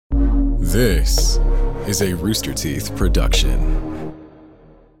This is a Rooster Teeth production.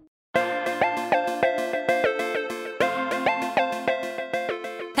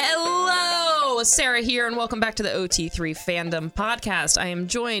 Hello, Sarah here, and welcome back to the OT3 Fandom Podcast. I am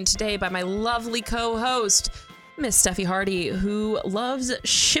joined today by my lovely co-host, Miss Steffi Hardy, who loves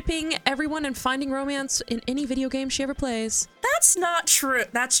shipping everyone and finding romance in any video game she ever plays. That's not true.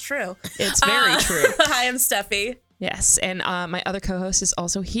 That's true. It's very true. Hi, I'm Steffi. Yes, and my other co-host is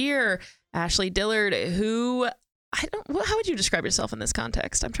also here, Ashley Dillard, who, how would you describe yourself in this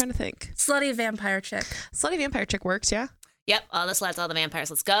context? I'm trying to think. Slutty vampire chick. Slutty vampire chick works, yeah? Yep, all the sluts, all the vampires,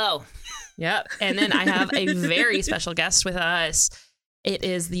 let's go. Yep, and then I have a very special guest with us. It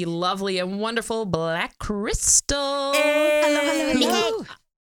is the lovely and wonderful Black Crystal. Hey. Hello.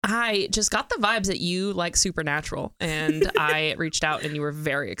 I just got the vibes that you like Supernatural, and I reached out, and you were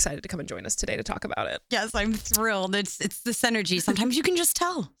very excited to come and join us today to talk about it. Yes, I'm thrilled. It's this energy. Sometimes you can just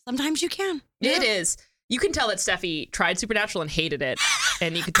tell. Sometimes you can. It is. You can tell that Steffi tried Supernatural and hated it,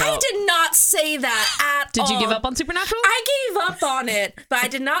 and you can tell. I did not say that at all. Did you give up on Supernatural? I gave up on it, but I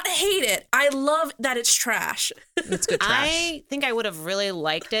did not hate it. I love that it's trash. It's good trash. I think I would have really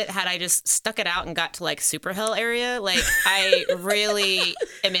liked it had I just stuck it out and got to like Super Hell area. Like, I really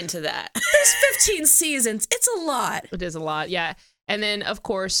am into that. There's 15 seasons. It's a lot. It is a lot, yeah. And then, of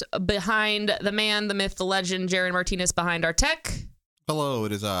course, behind the man, the myth, the legend, Jaron Martinez behind our tech. Hello,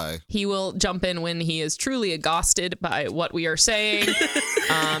 it is I. He will jump in when he is truly exhausted by what we are saying.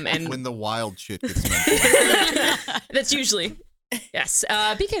 And when the wild shit gets mentioned. That's usually. Yes.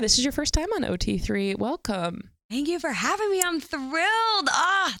 BK, this is your first time on OT3. Welcome. Thank you for having me. I'm thrilled.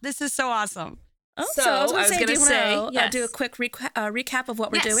 This is so awesome. Oh, So, I was I was gonna gonna say, do yes. a quick recap of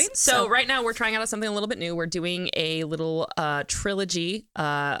what we're Yes. doing. So right now we're trying out something a little bit new. We're doing a little trilogy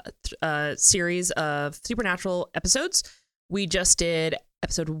series of Supernatural episodes. We just did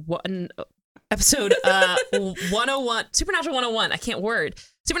episode 101, Supernatural 101. I can't word.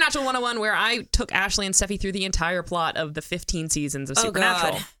 Supernatural 101, where I took Ashley and Steffi through the entire plot of the 15 seasons of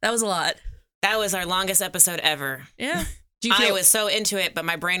Supernatural. God. That was a lot. That was our longest episode ever. Yeah. I was so into it, but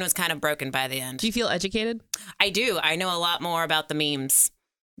my brain was kind of broken by the end. Do you feel educated? I do. I know a lot more about the memes.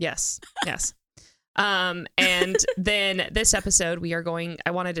 Yes. Yes. And then this episode,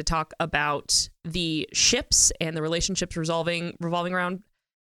 I wanted to talk about the ships and the relationships revolving around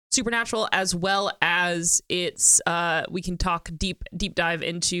Supernatural, as well as we can talk deep dive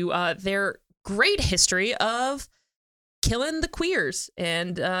into their great history of killing the queers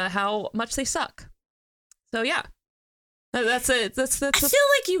and how much they suck. So yeah, that's it. I feel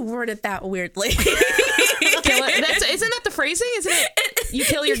like you worded that weirdly. isn't that the phrasing? Isn't it? You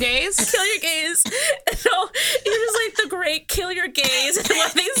kill your gays? Kill your gays. No, you're just like the great kill your gays and why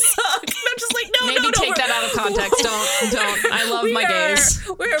they suck. And I'm just like, no. Maybe take that out of context. Don't. I love my gays.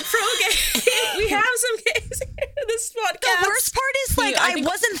 We're pro-gay. We have some gays here in this podcast. The worst part is I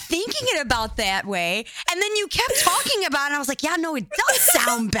wasn't thinking it about that way. And then you kept talking about it. And I was like, yeah, no, it does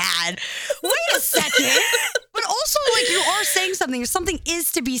sound bad. Wait a second. But also, you are saying something. Something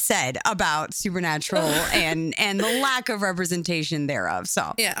is to be said about Supernatural and the lack of representation thereof.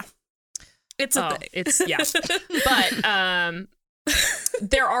 So yeah, it's a thing. It's yeah. But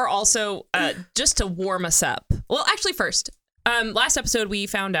there are also just to warm us up. Well, actually, first, last episode we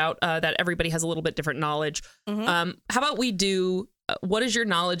found out that everybody has a little bit different knowledge. Mm-hmm. How about we do? What is your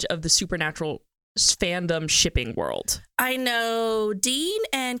knowledge of the Supernatural fandom shipping world? I know Dean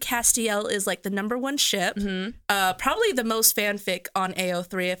and Castiel is like the number one ship. Mm-hmm. Probably the most fanfic on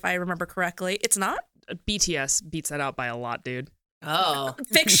AO3, if I remember correctly. It's not? BTS beats that out by a lot, dude. Oh.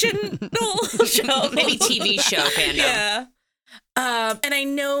 Fictional show. Maybe TV show fandom. Yeah. And I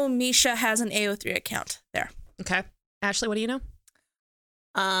know Misha has an AO3 account there. Okay. Ashley, what do you know?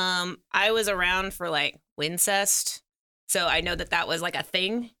 I was around for Wincest, so I know that was a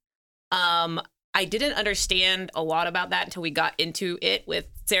thing. I didn't understand a lot about that until we got into it with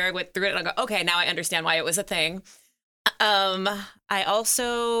Sarah, went through it, and I go, okay, now I understand why it was a thing. I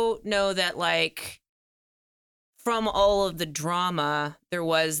also know that from all of the drama, there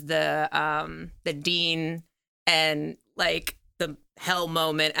was the Dean and the hell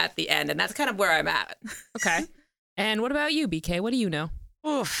moment at the end, and that's kind of where I'm at. Okay. And what about you, BK? What do you know?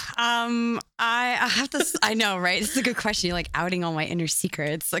 Oof. I have to. I know, right? It's a good question. You're outing all my inner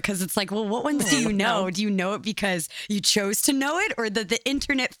secrets because it's well, what ones do you know? Do you know it because you chose to know it, or that the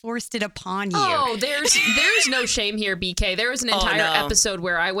internet forced it upon you? Oh, there's no shame here, BK. There was an entire episode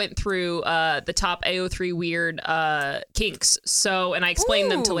where I went through the top AO3 weird kinks. And I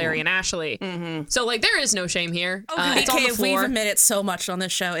explained them to Larry and Ashley. Mm-hmm. So there is no shame here. Okay, it's on the if floor. we've admitted so much on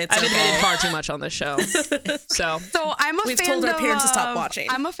this show, I've admitted far too much on this show. So I'm a we've fan told our of, parents to stop watching.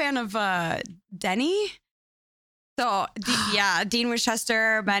 I'm a fan of Denny. So Dean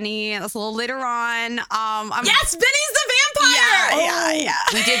Winchester, Benny. That's a little later on. Yes, Benny's the vampire. Yeah.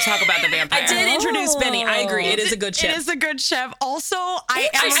 We did talk about the vampire. I did introduce Benny. I agree. It is a good ship. It is a good ship. Also,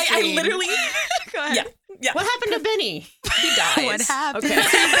 I literally. Go ahead. Yeah. What happened to Benny? He dies. What happened? Okay.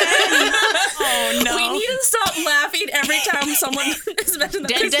 Oh no. We need to stop laughing every time someone is mentioned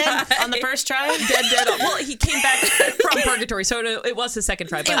that Dead on the first try? Dead. Well, he came back from purgatory, so it was his second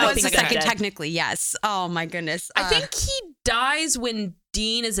try. But It I was think the he's second, dead. technically, yes. Oh my goodness. I think he dies when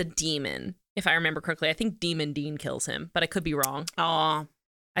Dean is a demon, if I remember correctly. I think Demon Dean kills him, but I could be wrong. Aw.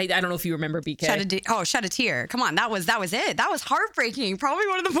 I don't know if you remember BK. Shed a tear. Come on, that was it. That was heartbreaking. Probably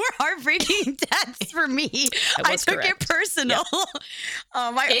one of the more heartbreaking deaths for me. I was took correct. it personal.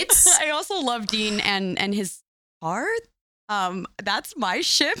 I also love Dean and his heart. That's my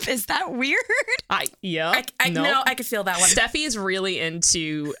ship. Is that weird? I could feel that one. Steffi is really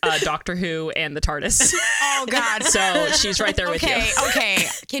into Doctor Who and the TARDIS. Oh God. So she's right there with you. Okay.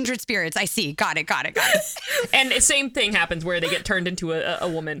 Kindred spirits. I see. Got it. And the same thing happens where they get turned into a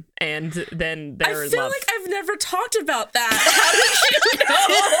woman, and then they're I in feel love. like I've never talked about that. How did you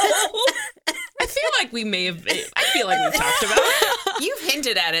know? I feel like we may have. I feel like we've talked about it. You've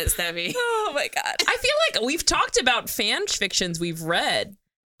hinted at it, Steffi. Oh my God. I feel like we've talked about fan fictions we've read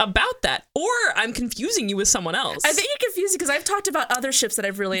about that, or I'm confusing you with someone else. I think you're confused because I've talked about other ships that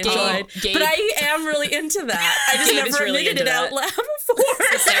I've really enjoyed, Gabe. but I am really into that. I just Gabe is never really admitted into it out that. loud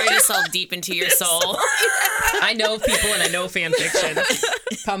before. Sarah just saw deep into your soul. I know people and I know fan fiction.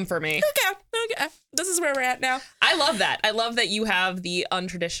 Come for me. Okay. This is where we're at now. I love that. I love that you have the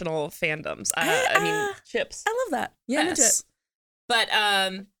untraditional fandoms. I mean, ships. I love that. I'm into it. Yes.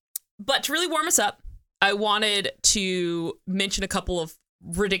 But to really warm us up, I wanted to mention a couple of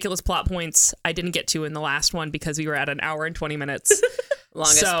ridiculous plot points I didn't get to in the last one because we were at an hour and 20 minutes.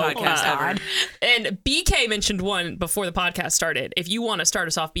 Longest podcast ever. And BK mentioned one before the podcast started. If you want to start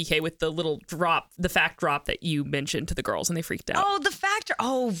us off, BK, with the little drop, the fact drop that you mentioned to the girls and they freaked out. Oh, the factor.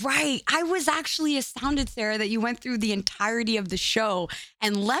 Oh, right. I was actually astounded, Sarah, that you went through the entirety of the show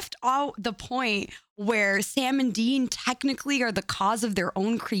and left out the point where Sam and Dean technically are the cause of their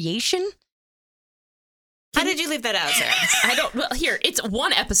own creation. How did you leave that out, Sarah? Well, here, it's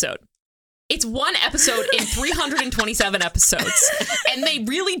one episode. It's one episode in 327 episodes, and they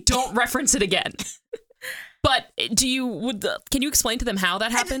really don't reference it again. But can you explain to them how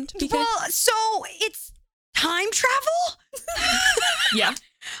that happened, BK? Well, so it's time travel? Yeah.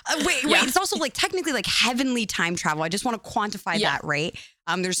 Wait, it's also like technically like heavenly time travel. I just want to quantify that, right?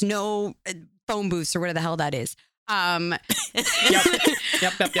 There's no phone booths or whatever the hell that is. Yep.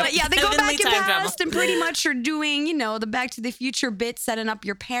 But yeah, they go Heavenly back in time past travel. and pretty much are doing, the Back to the Future bit, setting up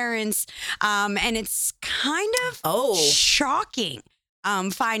your parents. And it's kind of shocking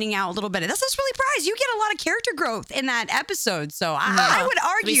finding out a little bit of this. That's really surprised. You get a lot of character growth in that episode. So I would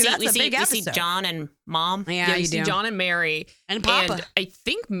argue that's a big episode. We see John and Mom. Yeah, you you see do. John and Mary. And Papa. And I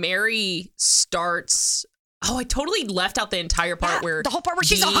think Mary starts... Oh, I totally left out the entire part where... The whole part where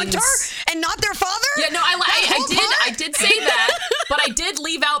she's a hunter and not their father? Yeah, no, I did say that, but I did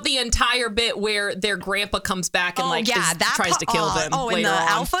leave out the entire bit where their grandpa comes back and tries to kill them. Oh, and later the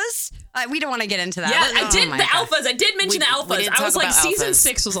on. alphas? We don't want to get into that. Yeah, I did my the God. alphas. I did mention the We alphas. didn't I was talk like, about season alphas.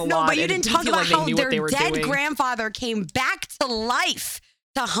 6 was a lot. No, but you and it didn't talk feel about like they how knew what their they were dead doing. grandfather came back to life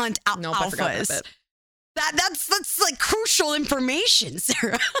to hunt Nope, I forgot that alphas. bit. That's like crucial information,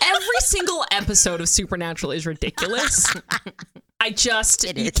 Sarah. Every single episode of Supernatural is ridiculous.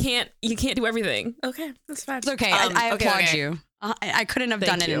 You can't do everything. Okay, that's fine. It's okay. I okay, applaud okay. you. I couldn't have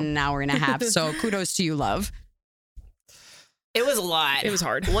Thank done it you. in an hour and a half. So kudos to you, love. It was a lot. It was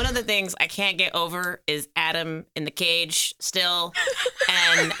hard. One of the things I can't get over is Adam in the cage still.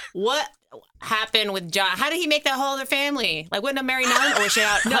 And what happened with John? How did he make that whole other family? Like, wouldn't have Mary known, or was she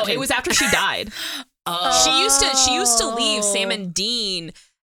out? No, hunting? it was after she died. She used to leave Sam and Dean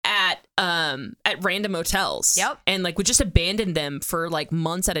at random motels. Yep. And would just abandon them for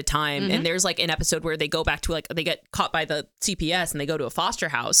months at a time. Mm-hmm. And there's an episode where they go back to they get caught by the CPS and they go to a foster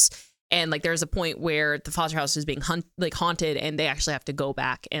house. And there's a point where the foster house is being haunted, and they actually have to go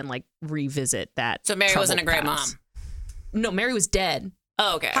back and revisit that. So Mary wasn't a troubled great past. No, Mary was dead.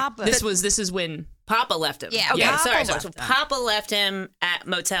 Oh, okay. Papa. This is when Papa left him. Yeah, Okay. Papa Sorry. left So him. Papa left him at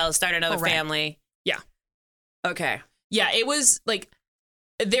motel, started another Correct. family. Yeah. Okay. Yeah, it was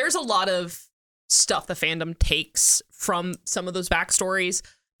there's a lot of stuff the fandom takes from some of those backstories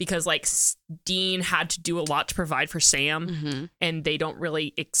because Dean had to do a lot to provide for Sam Mm-hmm. and they don't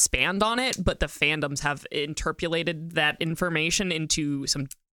really expand on it, but the fandoms have interpolated that information into some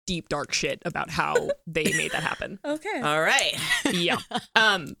deep dark shit about how they made that happen. Okay. All right. Yeah.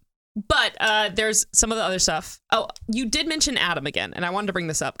 But there's some of the other stuff. Oh, you did mention Adam again, and I wanted to bring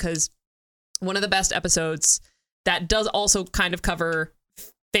this up because one of the best episodes that does also kind of cover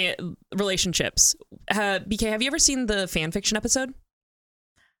relationships. BK, have you ever seen the fan fiction episode?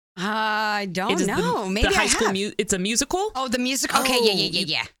 I It don't is know. Maybe the I high school have. it's a musical. Oh, the music. Okay,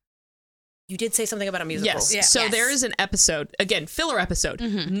 yeah. You did say something about a musical. Yes. Yeah. So Yes. there is an episode, again, filler episode,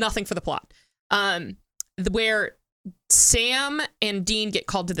 nothing for the plot, where Sam and Dean get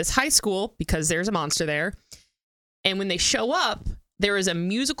called to this high school because there's a monster there. And when they show up, there is a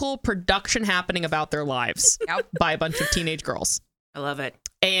musical production happening about their lives by a bunch of teenage girls. I love it.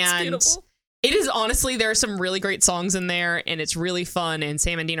 And beautiful. it is honestly, there are some really great songs in there, and it's really fun. And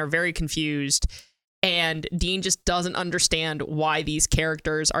Sam and Dean are very confused. And Dean just doesn't understand why these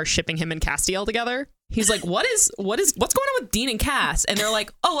characters are shipping him and Castiel together. He's like, what's going on with Dean and Cass? And they're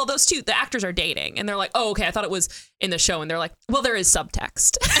like, oh, well, those two, the actors are dating. And they're like, oh, okay, I thought it was in the show. And they're like, well, there is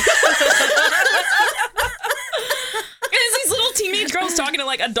subtext. And it's these little teenage girls talking to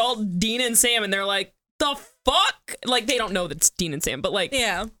like adult Dean and Sam, and they're like, the fuck? Like, they don't know that it's Dean and Sam, but like,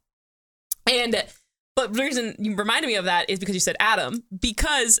 Yeah. But the reason you reminded me of that is because you said Adam,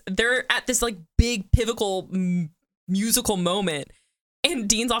 because they're at this like big pivotal musical moment, and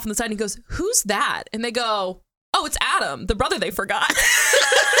Dean's off on the side and he goes, who's that? And they go, oh, it's Adam, the brother they forgot.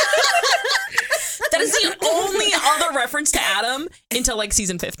 That is the only other reference to Adam until like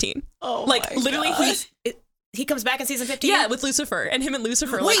season 15. Oh, like literally he comes back in season 15? Yeah, with Lucifer, and him and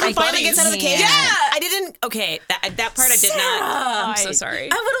Lucifer Wait, like he finally gets out of the cage? Yeah. I didn't. Okay, that part I did not. I'm so sorry.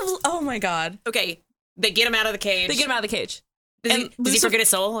 I would have. Oh my god. Okay, they get him out of the cage. They get him out of the cage. Does, and does he Lucifer- forget his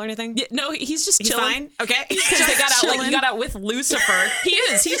soul or anything? Yeah, no, he's just He's chilling. fine? Okay. Because they got out, like, he got out with Lucifer. He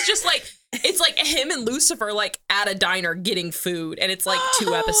is. He's just like, it's like him and Lucifer, like, at a diner getting food, and it's like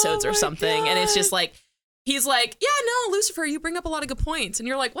 2 episodes or something, and it's just like, he's like, yeah, no, Lucifer, you bring up a lot of good points, and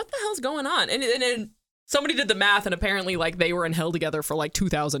you're like, what the hell's going on? And then somebody did the math, and apparently, like, they were in hell together for like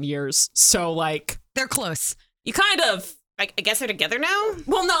 2,000 years, so like, They're close. you kind of, I guess they're together now?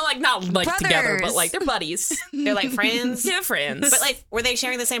 well, no, like, not like Brothers. together, but like, they're buddies. They're like friends? Yeah, friends. But like, were they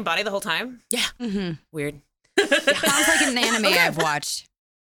sharing the same body the whole time? yeah. Mm-hmm. Weird. Sounds like an anime I've watched.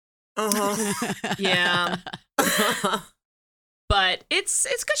 Uh-huh. Yeah. But it's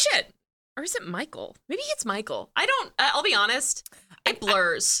good shit. Or is it Michael? Maybe it's Michael. I don't, I'll be honest. It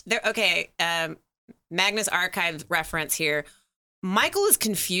blurs. Okay, Magnus Archives reference here. Michael is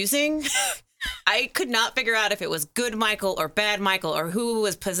confusing. I could not figure out if it was good Michael or bad Michael or who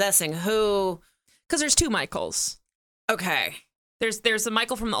was possessing who. Because there's 2 Michaels. Okay. There's a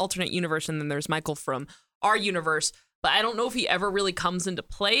Michael from the alternate universe, and then there's Michael from our universe. But I don't know if he ever really comes into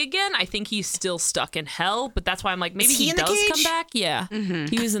play again. I think he's still stuck in hell, but that's why I'm like, maybe Is he in the does come cage? back. Yeah.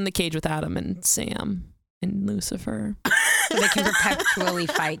 Mm-hmm. He was in the cage with Adam and Sam and Lucifer. So they can perpetually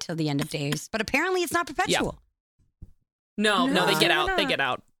fight till the end of days. But apparently it's not perpetual. No, they get out. No. They get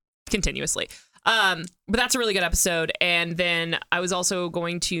out continuously. But that's a really good episode. And then I was also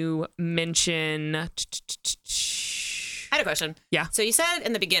going to mention. I had a question. Yeah. So you said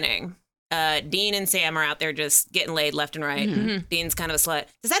in the beginning, Dean and Sam are out there just getting laid left and right. Mm-hmm. Dean's kind of a slut.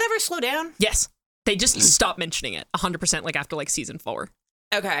 Does that ever slow down? Yes, they just stop mentioning it 100%. Like after like season 4.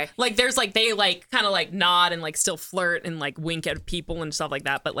 Okay. Like there's like they like kind of like nod and like still flirt and like wink at people and stuff like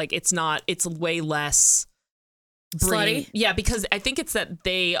that. But like it's way less. Slutty? Yeah, because I think it's that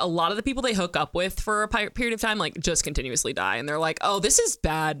a lot of the people they hook up with for a period of time, like just continuously die. And they're like, oh, this is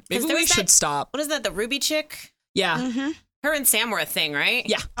bad. Maybe there we was should that- stop. What is that? The Ruby chick? Yeah. Mm-hmm. Her and Sam were a thing, right?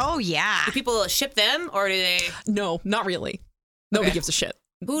 Yeah. Oh, yeah. Do people ship them or do they? No, not really. Nobody Okay. gives a shit.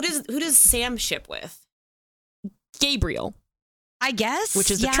 Who does Sam ship with? Gabriel, I guess. which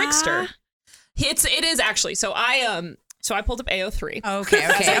is the yeah. trickster. It is actually. So I pulled up AO3. Okay.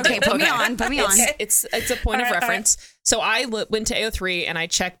 Put me on. It's a point of All right, reference. So I went to AO3 and I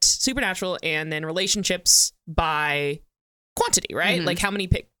checked Supernatural and then relationships by quantity, right? Mhm. Like how many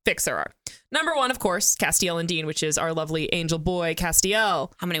fics there are. Number 1, of course, Castiel and Dean, which is our lovely angel boy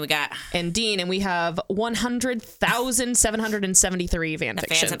Castiel How many we got? and Dean, and we have 100,773 fan The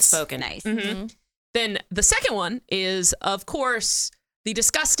fictions. fans have spoken. Nice. Mhm. Then the second one is, of course, the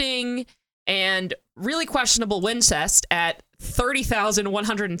disgusting and really questionable Wincest at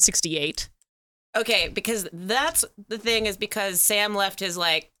 30,168. Okay, because that's the thing is because Sam left his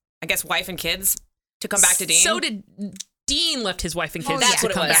like I guess wife and kids to come back to Dean. So did Dean left his wife and kids that's to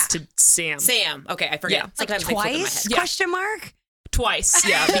what it come was. back to Sam. Sam. Okay, I forget. Yeah. Like Sometimes they flip in my twice? head. Yeah. Question mark? Twice,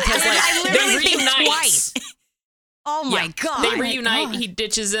 yeah, because I like literally they think reunite. twice. Oh my god. They reunite. He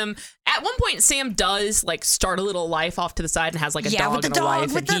ditches him. At one point, Sam does like start a little life off to the side and has like a dog and a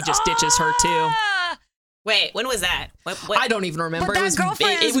wife, and he just ditches her too. Wait, when was that? What? I don't even remember. But that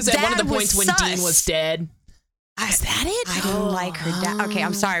girlfriend, It was at one of the dad points was when sus. Dean was dead. Is that it? I didn't like her dad. Okay,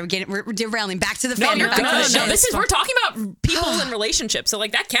 I'm sorry. We're derailing. Back to the No, family. you're Back to good. the No, shit. we're talking about people and relationships, so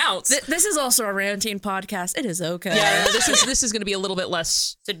like that counts. This is also a ranting podcast. It is okay. Yeah, this is going to be a little bit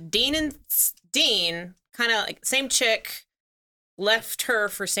less. So Dean kind of like same chick left her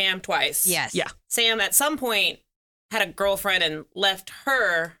for Sam twice. Yes. Yeah. Sam at some point had a girlfriend and left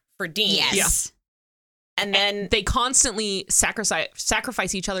her for Dean. Yes. Yeah. And then They constantly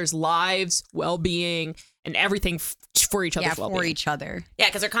sacrifice each other's lives, well-being, and everything for each other's for well-being. each other. yeah,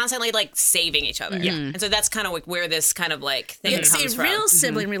 because they're constantly like saving each other. Yeah. And so that's kind of like where this kind of like thing It's comes from. real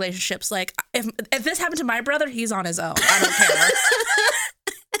sibling relationships. Like if this happened to my brother, he's on his own. I don't care.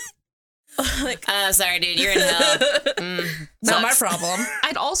 Like, Sorry, dude, you're in hell. not my Sucks. problem.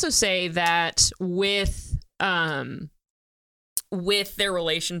 I'd also say that with their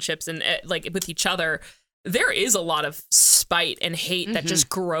relationships and like with each other, there is a lot of spite and hate that just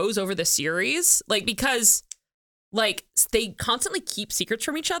grows over the series. Like, because like they constantly keep secrets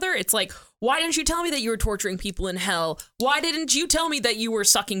from each other. It's like, why didn't you tell me that you were torturing people in hell? Why didn't you tell me that you were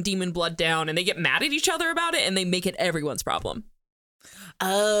sucking demon blood down? And they get mad at each other about it and they make it everyone's problem.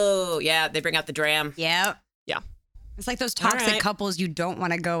 Oh, yeah, they bring out the dram. Yep. Yeah. It's like those toxic All right. couples you don't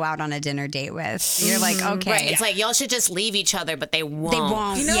want to go out on a dinner date with. You're like, okay. Right. It's like y'all should just leave each other, but they won't. They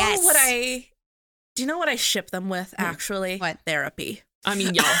won't. You know yes. what do you know what I ship them with, actually? What? Therapy. I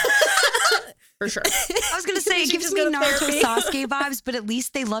mean, yeah. For sure. I was going to say, it should gives just me go to Naruto therapy. Sasuke vibes, but at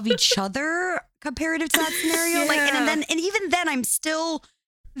least they love each other comparative to that scenario. Like, and even then, I'm still,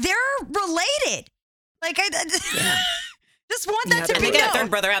 they're related. Like, I just want that to And be they got a known. third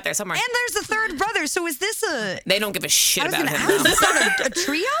brother out there somewhere. And there's a third brother. So is this a? They don't give a shit I was about gonna him. ask, though. is that a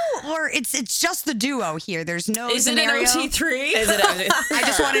trio or it's just the duo here? There's no Is it an scenario. OT3? Is it? I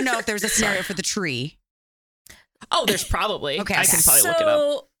just want to know if there's a scenario for the tree. Oh, there's probably. Okay, I okay. can probably So look it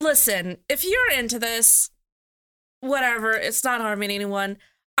up. listen, if you're into this, whatever, it's not harming anyone.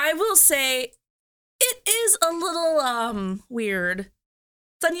 I will say it is a little weird.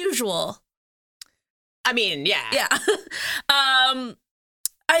 It's unusual. I mean, yeah. Yeah.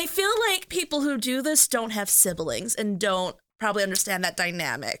 I feel like people who do this don't have siblings and don't probably understand that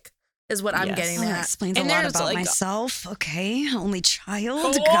dynamic, is what I'm Yes. getting Well, that at. explains And a lot there's, about like, myself. Okay, only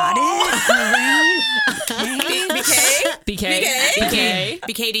child. Got it. All right. Okay. BK.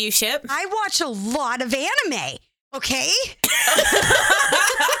 BK, do you ship? I watch a lot of anime. Okay.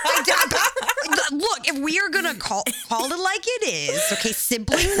 Look, if we are gonna call it like it is, okay,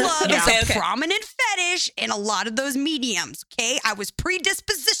 sibling love Yeah. is a prominent fetish in a lot of those mediums. Okay, I was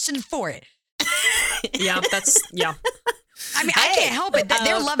predispositioned for it. Yeah, yeah. I mean, I can't help it. That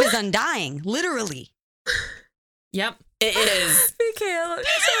their love is undying, literally. Yep. It is.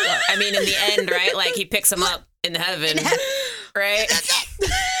 I mean, in the end, right? Like he picks him up in heaven, right?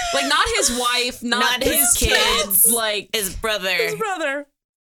 Like not his wife, not his kids, like His brother. His brother.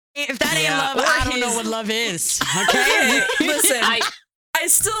 If that ain't Yeah, love, or I don't his- know what love is. Okay. Listen, I I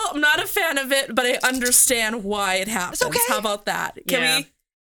still am not a fan of it, but I understand why it happens. okay. How about that? Can Yeah. we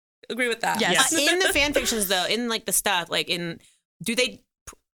agree with that? Yes. In the fan fictions, though, in like the stuff, like do they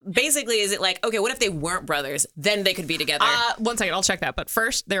basically, is it like, okay, what if they weren't brothers? Then they could be together. 1 second, I'll check that. But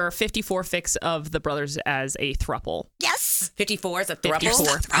first, there are 54 fics of the brothers as a thruple. Yes. 54 is a throuple.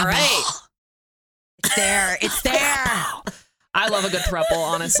 54. All right. It's there. It's there. I love a good thruple,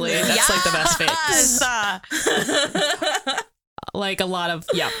 honestly. That's like the best fics. Yes. Like a lot of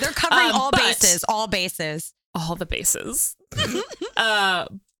They're covering all but- bases. All bases. all the bases.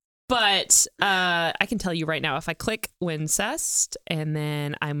 But I can tell you right now, if I click Wincest, and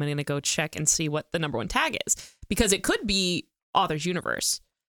then I'm going to go check and see what the number 1 tag is, because it could be Author's Universe.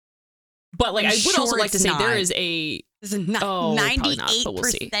 But like, I'm I would also sure like to it's say not. there is a There's a probably not, but we'll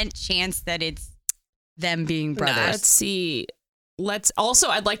see. 98% chance that it's them being brothers. Let's see.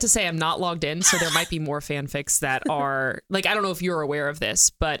 I'd like to say I'm not logged in, so there might be more fanfics that are like, I don't know if you're aware of this,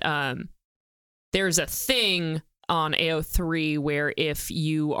 but there's a thing on AO3 where if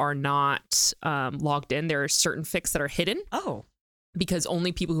you are not logged in, there are certain fics that are hidden Oh. because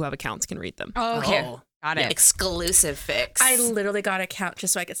only people who have accounts can read them. Okay. Oh. Got it. Exclusive fix. I literally got an account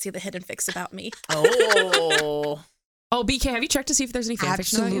just so I could see the hidden fics about me. Oh. Oh, BK, have you checked to see if there's any fanfiction about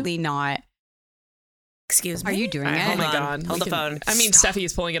you? Absolutely not. Excuse me. Are you doing All right, it? oh my on. god. Hold We the phone. I mean, Steffi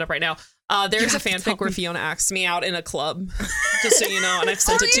is pulling it up right now. There's a have to tell fanfic where me. Fiona asks me out in a club, just so you know, and I've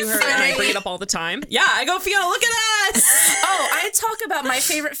sent it to her and I bring it up all the time. Yeah, I go, Fiona, look at us. Oh, I talk about my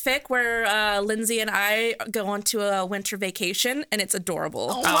favorite fic where Lindsay and I go on to a winter vacation, and it's adorable.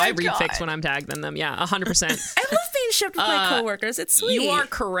 Oh, I read fics when I'm tagged in them. Yeah, 100%. I love being shipped with my coworkers. It's sweet. You are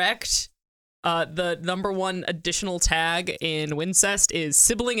correct. The number one additional tag in Wincest is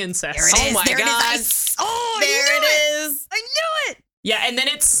sibling incest. There it is. Oh my there God. It is. I There knew it is. I knew it. Yeah, and then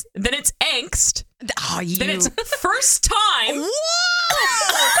it's angst. Oh, you. Then it's first time.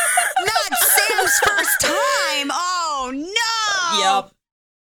 Whoa! Not Sam's first time. Oh no. Yep,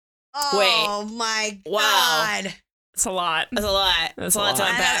 Oh my Wow. God. it's a lot. That's a lot. That's That's a a lot to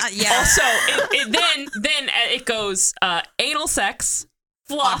lot. unpack. Yeah. Also, then it goes anal sex,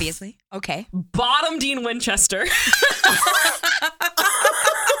 fluff, Obviously. Okay. bottom Dean Winchester.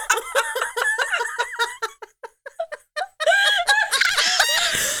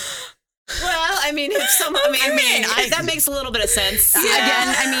 Well, I mean, if that makes a little bit of sense. Again,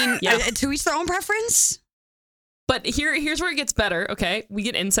 I mean, Yeah. to each their own preference. But here's where it gets better. Okay, we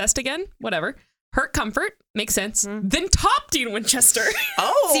get incest again. Whatever. Hurt comfort makes sense. Then top Dean Winchester.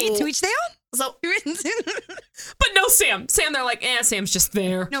 Oh, See, to each their so own. But no Sam. They're like, Sam's just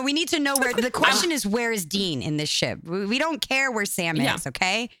there. No, we need to know where. The question is, where is Dean in this ship? We don't care where Sam Yeah. is,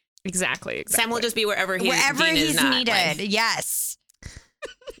 okay? Exactly. Sam will just be wherever Dean He's is not. needed. Like, Yes.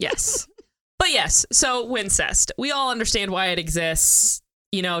 Yes. But yes, so Wincest. We all understand why it exists.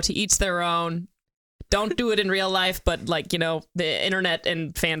 You know, to each their own. Don't do it in real life, but like, you know, the internet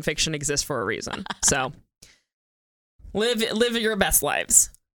and fan fiction exist for a reason. So live your best lives.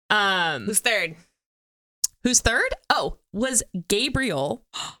 who's third? Who's third? Oh, was Gabriel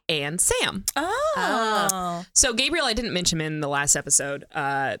and Sam. Oh. So Gabriel, I didn't mention him in the last episode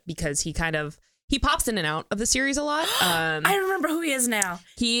because he pops in and out of the series a lot. I remember who he is now.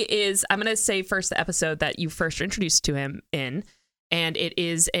 He is, I'm going to say first the episode that you first were introduced to him in, and it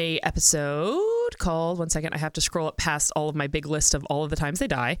is a episode called, one second, I have to scroll up past all of my big list of all of the times they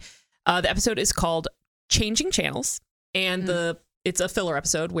die. The episode is called Changing Channels, and it's a filler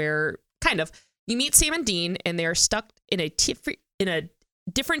episode where kind of you meet Sam and Dean, and they're stuck in a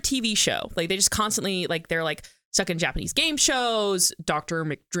different TV show. Like they just constantly, like they're like stuck in Japanese game shows, Dr.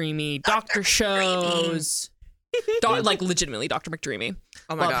 McDreamy, doctor shows. Like legitimately Dr. McDreamy.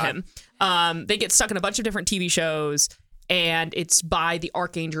 Oh my God. him. They get stuck in a bunch of different TV shows, and it's by the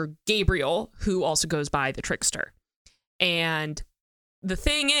Archangel Gabriel, who also goes by the Trickster. And the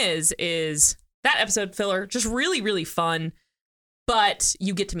thing is that episode filler, just really, really fun, but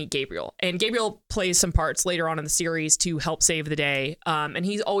you get to meet Gabriel. And Gabriel plays some parts later on in the series to help save the day. And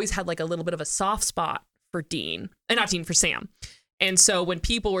he's always had like a little bit of a soft spot for for Sam. And so when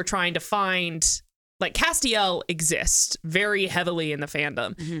people were trying to find, like Castiel exists very heavily in the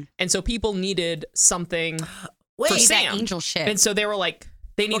fandom. Mm-hmm. And so people needed something Wait, for He's that Sam. angel ship. And so they were like,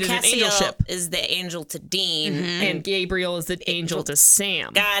 they needed an Castiel angel ship. is the angel to Dean. And Gabriel is the angel to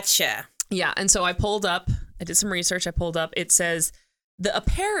Sam. Gotcha. Yeah. And so I did some research. It says the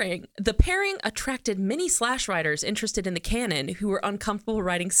pairing attracted many slash writers interested in the canon who were uncomfortable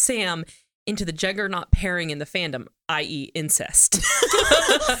writing Sam into the juggernaut pairing in the fandom, i.e. incest.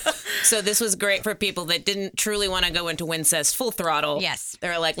 So this was great for people that didn't truly want to go into Wincest full throttle. Yes. They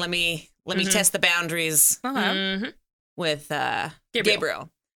were like, let me test the boundaries with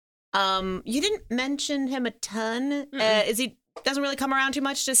Gabriel. You didn't mention him a ton. Doesn't really come around too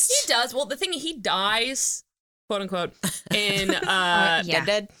much? He does. Well, the thing, he dies, quote unquote, in Yeah.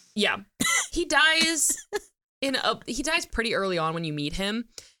 Dead. Yeah. He dies he dies pretty early on when you meet him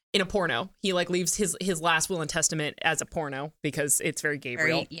in a porno. He like leaves his last will and testament as a porno because it's very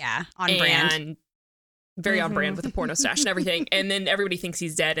Gabriel. On brand. And very on brand with the porno stash and everything. And then everybody thinks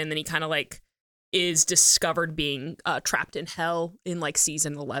he's dead, and then he kind of like is discovered being trapped in hell in like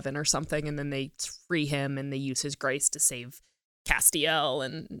season 11 or something, and then they free him and they use his grace to save Castiel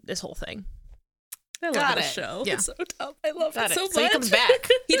and this whole thing. I love Got this it. show. Yeah. It's so tough. I love Got it it. so much. So he comes back.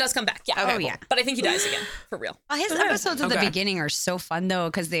 He does come back. Yeah. Okay, cool. Yeah. But I think he dies again, for real. His episodes at the Okay. beginning are so fun though,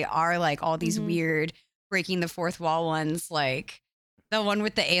 because they are like all these weird breaking the fourth wall ones, like the one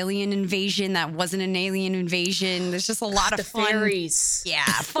with the alien invasion that wasn't an alien invasion. There's just a lot of fun. Fairies. Yeah,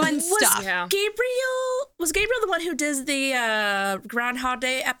 fun stuff. Yeah. Was Gabriel the one who does the Groundhog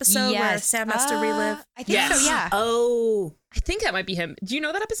Day episode where Sam has to relive? I think so, yeah. Oh, I think that might be him. Do you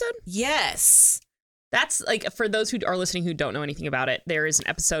know that episode? yes. That's like, for those who are listening who don't know anything about it, there is an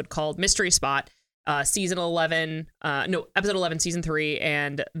episode called Mystery Spot, episode 11, season 3,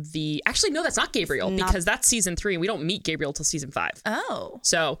 and actually, no, that's not Gabriel, because that's season 3, and we don't meet Gabriel till season 5. Oh.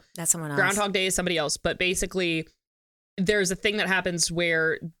 So That's someone else. Groundhog Day is somebody else, but basically there's a thing that happens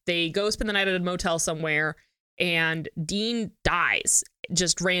where they go spend the night at a motel somewhere, and Dean dies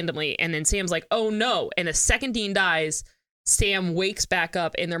just randomly, and then Sam's like, oh no, and the second Dean dies, Sam wakes back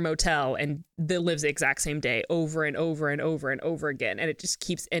up in their motel and lives the exact same day over and over and over and over again, and it just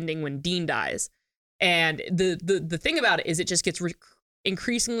keeps ending when Dean dies. And the thing about it is it just gets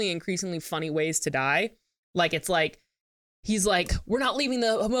increasingly funny ways to die. Like, it's like, he's like, we're not leaving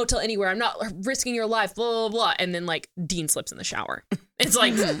the motel anywhere. I'm not risking your life, blah, blah, blah. And then, like, Dean slips in the shower. It's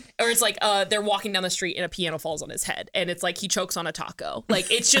like, or it's like they're walking down the street and a piano falls on his head. And it's like he chokes on a taco.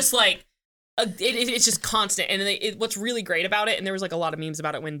 Like, it's just like, it's just constant. And what's really great about it, and there was like a lot of memes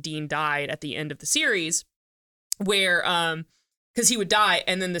about it when Dean died at the end of the series, where, because he would die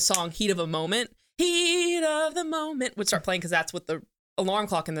and then the song Heat of the Moment would start playing, because that's what the alarm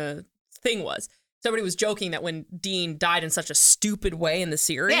clock in the thing was. Somebody was joking that when Dean died in such a stupid way in the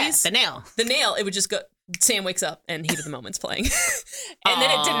series, the nail, it would just go, Sam wakes up and Heat of the Moment's playing. And then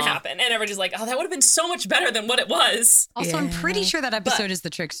it didn't happen. And everyone's just like, oh, that would have been so much better than what it was. Also, I'm pretty sure that episode is The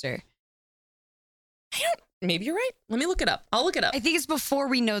Trickster. Maybe you're right. Let me look it up. I'll look it up. I think it's before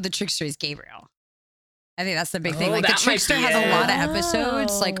we know the Trickster is Gabriel. I think that's the big thing. Oh, Like, the that might Trickster be has a it. lot of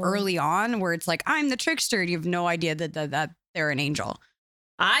episodes, like, early on, where it's like, I'm the Trickster, and you have no idea that they're an angel.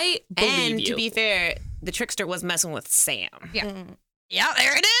 I believe And you. to be fair, the Trickster was messing with Sam. Yeah. Yeah,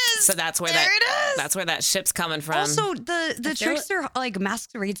 there it is. So that's where There it is. that's where that ship's coming from. Also, the feel Trickster, like,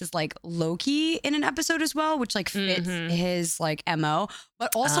 masquerades as, like, Loki in an episode as well, which, like, fits his, like, MO.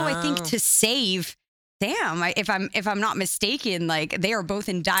 But also, I think Oh. to save Sam, if I'm not mistaken, like, they are both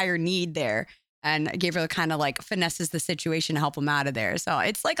in dire need there. And Gabriel kind of, like, finesses the situation to help him out of there. So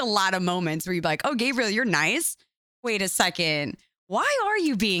it's, like, a lot of moments where you're like, oh, Gabriel, you're nice. Wait a second. Why are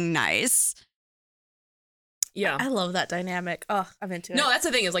you being nice? Yeah. I love that dynamic. Oh, I'm into it. No, that's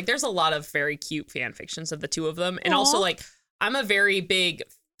the thing, is like there's a lot of very cute fan fictions of the two of them. And also, like, I'm a very big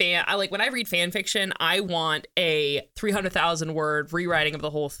fan. I like, when I read fan fiction, I want a 300,000 word rewriting of the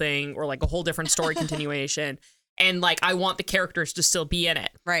whole thing, or like a whole different story continuation. And like, I want the characters to still be in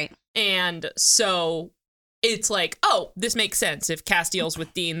it. Right. And so it's like, oh, this makes sense. If Castiel's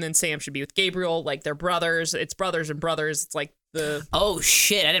with Dean, then Sam should be with Gabriel. Like, they're brothers. It's brothers and brothers. It's like the... oh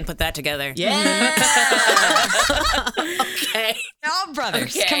shit, I didn't put that together. Yeah. Okay. All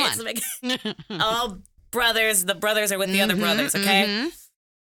brothers. Okay. Come on. so all brothers. The brothers are with the other brothers. Okay.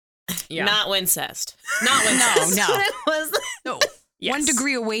 Yeah. Not Wincest. Not when No, no. It was No. Yes. 1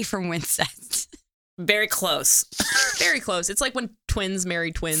 degree away from Wincest. very close. Very close. It's like when twins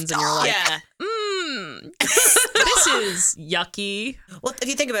marry twins and you're like, Yeah. this is yucky. Well, if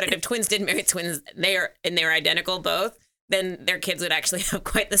you think about it, if twins did marry twins, they're identical both, then their kids would actually have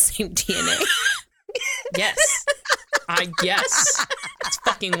quite the same DNA. Yes. I guess. It's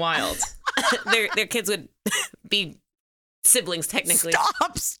fucking wild. their kids would be siblings technically.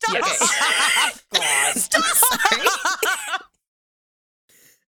 Stop. Yes. God. Sorry.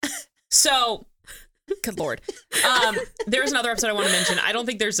 So, good Lord. There's another episode I want to mention. I don't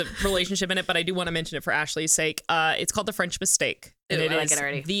think there's a relationship in it, but I do want to mention it for Ashley's sake. It's called The French Mistake. And Ooh, it I like is it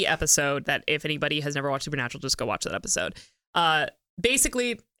already. the episode that, if anybody has never watched Supernatural, just go watch that episode.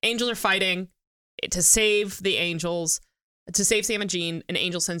 Basically, angels are fighting to save the angels, to save Sam and Jean. An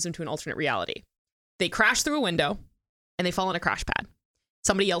angel sends them to an alternate reality. They crash through a window and they fall on a crash pad.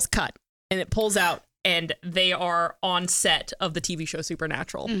 Somebody yells cut and it pulls out, and they are on set of the TV show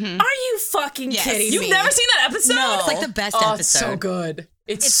Supernatural. Are you fucking Yes. kidding You've me? never seen that episode? No. It's like the best Oh, episode. it's so good.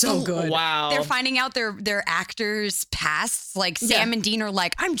 It's so good. Wow. They're finding out their actors' pasts. Like, Sam and Dean are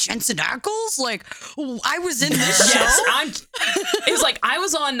like, I'm Jensen Ackles. Like, I was in this Yes, show. it was like I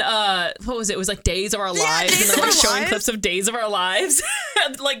was on what was it? It was like Days of Our Lives, Days and they're of like Our showing Lives. clips of Days of Our Lives,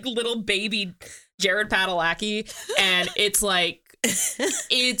 like little baby Jared Padalecki, and it's like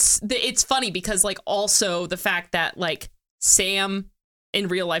it's funny because like also the fact that like Sam in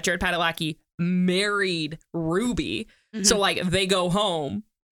real life, Jared Padalecki married Ruby, so like they go home.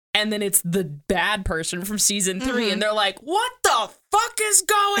 And then it's the bad person from season 3, and they're like, what the fuck is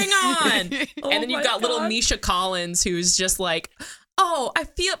going on? And then you've got little Misha Collins, who's just like, oh, I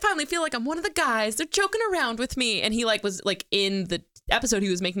finally feel like I'm one of the guys. They're joking around with me. And he like was like in the episode, he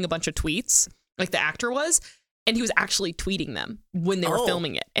was making a bunch of tweets, like the actor was, and he was actually tweeting them when they were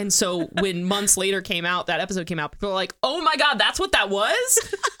filming it. And so when months later that episode came out, people were like, oh my God, that's what that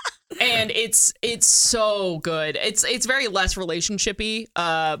was? And it's so good. It's very less relationshipy,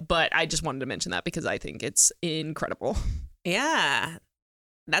 but I just wanted to mention that because I think it's incredible. Yeah.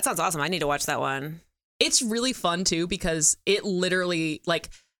 That sounds awesome. I need to watch that one. It's really fun too because it literally like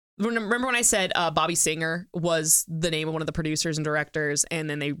remember when I said Bobby Singer was the name of one of the producers and directors, and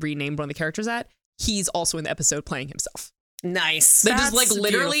then they renamed one of the characters that? He's also in the episode playing himself. Nice. They just like That's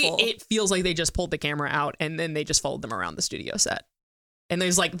literally, beautiful. it feels like they just pulled the camera out and then they just followed them around the studio set. And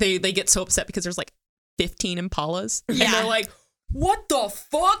there's like they get so upset because there's like 15 Impalas, and they're like, "What the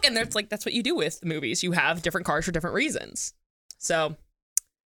fuck?" And it's like that's what you do with movies. You have different cars for different reasons. So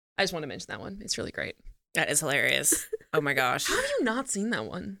I just want to mention that one. It's really great. That is hilarious. Oh my gosh. How have you not seen that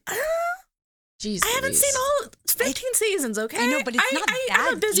one? Jeez, I haven't Louise. seen all 15 seasons, okay? I know, but it's not that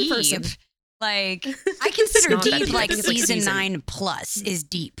I'm a busy deep. person. Like, I consider not that deep deep. I like think it's like season season- 9 plus is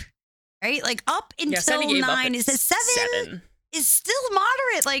deep, right? Like up until Sammy gave up 9 at is a 7 is still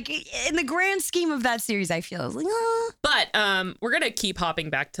moderate. Like in the grand scheme of that series, I feel it's like, But we're gonna keep hopping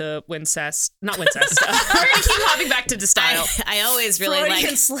back to Wincest, not Wincest. We're gonna keep hopping back to Destile. I always really Freudian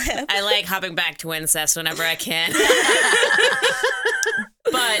like slip. I like hopping back to incest whenever I can.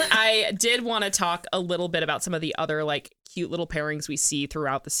 But I did want to talk a little bit about some of the other like cute little pairings we see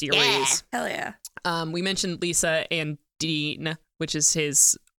throughout the series. Hell yeah. We mentioned Lisa and Dean, which is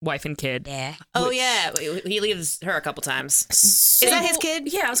his wife and kid. yeah. Oh yeah, he leaves her a couple times. Is that his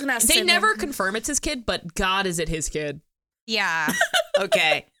kid? Yeah, I was gonna ask. the They same never thing. confirm it's his kid, but God, is it his kid? Yeah.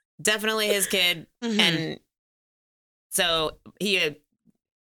 Okay, definitely his kid. Mhm. And so he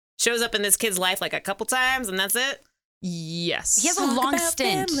shows up in this kid's life like a couple times, and that's it. Yes. He has a Talk long about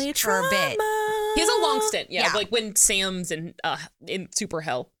stint family for a bit. trauma. He has a long stint, yeah. Yeah. Like when Sam's in Super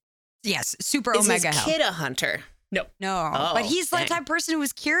Hell. Yes, super Is his omega hell. kid a hunter? No, Oh, but he's the dang. type of person who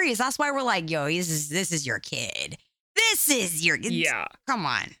was curious. That's why we're like, yo, this is your kid. This is your Yeah. Come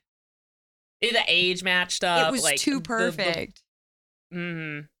on. The age matched up. It was like, too the- perfect.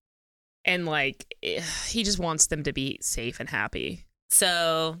 And like he just wants them to be safe and happy.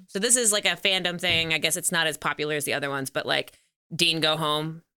 So this is like a fandom thing. I guess it's not as popular as the other ones, but like Dean go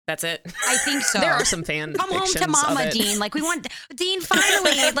home. That's it. I think so. There are some fan Come home to fictions of mama, it. Dean. Like we want Dean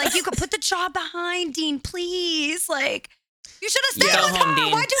finally. Like you could put the job behind Dean, please. Like you should have stayed Yeah. with Go home, her.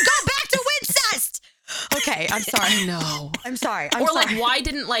 Dean. Why'd you go back to Wincest? Okay, I'm sorry. No. I'm sorry. I'm Or sorry. like, why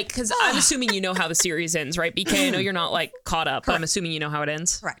didn't like? Because I'm assuming you know how the series ends, right? BK, I know you're not like caught up, but I'm assuming you know how it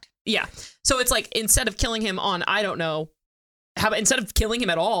ends. Correct. Yeah. So it's like instead of killing him on, I don't know, how about instead of killing him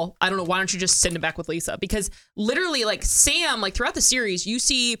at all, I don't know, why don't you just send him back with Lisa? Because literally, like Sam, like throughout the series, you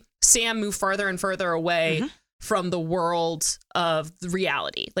see Sam move further and further away from the world of the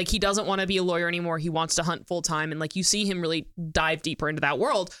reality. Like he doesn't want to be a lawyer anymore. He wants to hunt full time, and like you see him really dive deeper into that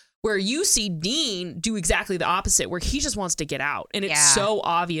world. Where you see Dean do exactly the opposite, where he just wants to get out. And it's Yeah. so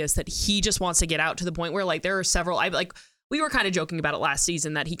obvious that he just wants to get out to the point where like there are several, we were kind of joking about it last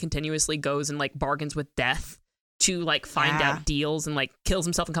season that he continuously goes and like bargains with death to like find Yeah. out deals and like kills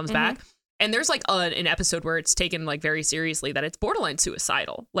himself and comes back. And there's like an episode where it's taken like very seriously that it's borderline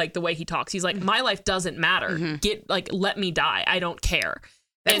suicidal. Like the way he talks, he's like, my life doesn't matter. Let me die. I don't care.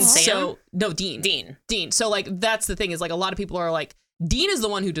 That's and Sam? so, no, Dean. Dean. So like, that's the thing is like a lot of people are like, Dean is the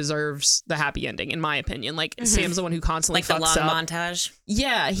one who deserves the happy ending, in my opinion. Like Sam's the one who constantly Like the fucks long up. montage.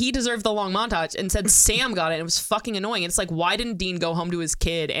 Yeah, he deserved the long montage and said Sam got it. And it was fucking annoying. It's like, why didn't Dean go home to his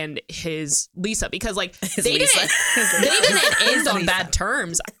kid and his Lisa? Because like they Lisa. didn't end on Lisa. bad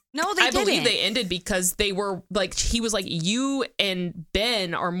terms. No, they I didn't. believe they ended because they were like, he was like, you and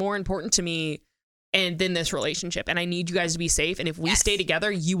Ben are more important to me and then this relationship. And I need you guys to be safe. And if we Yes. stay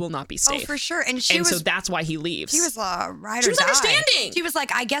together, you will not be Oh, safe. for sure. And she And was so that's why he leaves. She was right She or was die. understanding. She was like,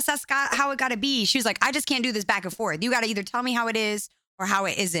 I guess that's how it got to be. She was like, I just can't do this back and forth. You got to either tell me how it is or how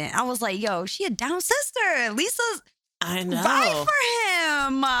it isn't. I was like, yo, she a down sister. Lisa's I know. right for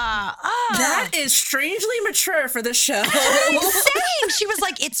him. That is strangely mature for this show. Insane. She was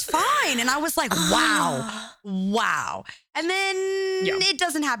like, it's fine. And I was like, wow. And then it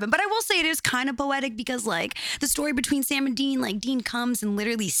doesn't happen. But I will say it is kind of poetic because like the story between Sam and Dean, like Dean comes and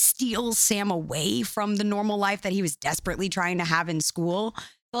literally steals Sam away from the normal life that he was desperately trying to have in school.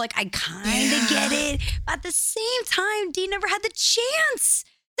 So like I kind of get it. But at the same time, Dean never had the chance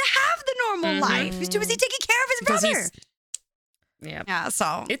to have the normal life. He was too busy taking care of his Because brother. he's- Yeah. Yeah,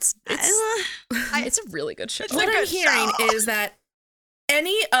 so It's a really good show. What I'm hearing is that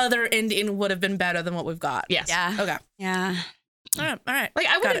any other ending would have been better than what we've got. Yes. yeah. Okay. Yeah. All right. Like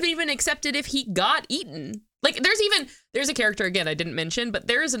I would Got have it. even accepted if he got eaten. Like there's a character again I didn't mention, but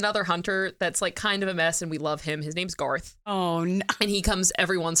there is another hunter that's like kind of a mess and we love him. His name's Garth. Oh no. And he comes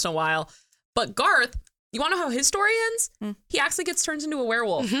every once in a while. But Garth, you want to know how his story ends? He actually gets turned into a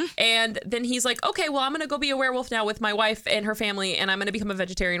werewolf. And then he's like, okay, well, I'm going to go be a werewolf now with my wife and her family. And I'm going to become a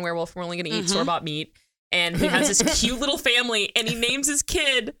vegetarian werewolf. We're only going to eat store-bought meat. and he has this cute little family, and he names his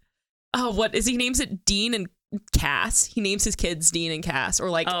kid. Oh, what is he names it? Dean and Cass. He names his kids Dean and Cass, or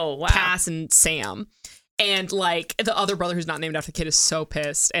like Cass and Sam. And like the other brother who's not named after the kid is so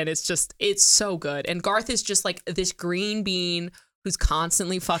pissed, and it's so good. And Garth is just like this green bean who's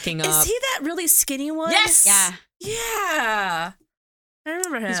constantly fucking up. Is he that really skinny one? Yes. Yeah. Yeah. I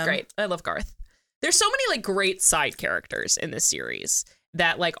remember him. He's great. I love Garth. There's so many like great side characters in this series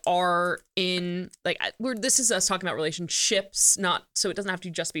that like are in like this is us talking about relationships, not so it doesn't have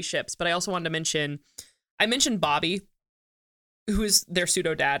to just be ships. But I also wanted to mention Bobby, who is their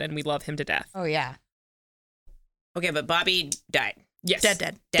pseudo dad, and we love him to death. Oh yeah. Okay, but Bobby died. Yes.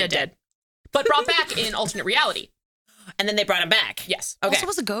 Dead. But brought back in alternate reality. And then they brought him back. Yes. Okay. Also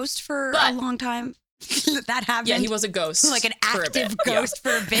was a ghost for But- a long time. That happened. Yeah, he was a ghost. like an for a active bit. ghost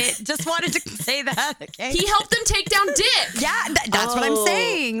for a bit. Just wanted to say that. Okay. He helped them take down Dick. Yeah, that's what I'm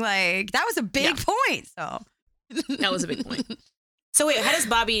saying. Like that was a big point. So That was a big point. So wait, how does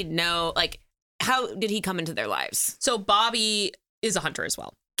Bobby know, like, how did he come into their lives? So Bobby is a hunter as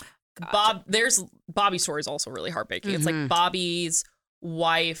well. Gotcha. Bobby's story is also really heartbreaking. It's like Mhm. Bobby's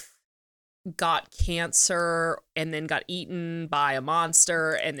wife got cancer and then got eaten by a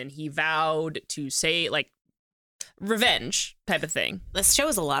monster, and then he vowed to say like revenge type of thing. This show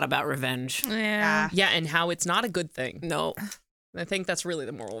is a lot about revenge. Yeah. Yeah, and how it's not a good thing. No. I think that's really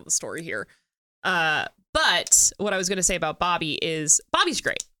the moral of the story here. But what I was going to say about Bobby is Bobby's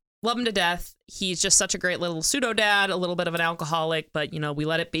great. Love him to death. He's just such a great little pseudo dad, a little bit of an alcoholic, but, you know, we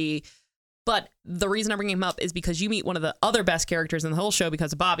let it be. But the reason I bring him up is because you meet one of the other best characters in the whole show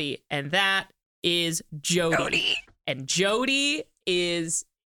because of Bobby, and that is Jody. And Jody is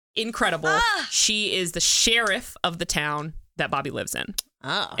incredible. She is the sheriff of the town that Bobby lives in.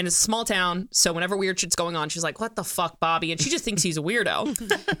 Oh. And it's a small town, so whenever weird shit's going on, she's like, what the fuck, Bobby? And she just thinks he's a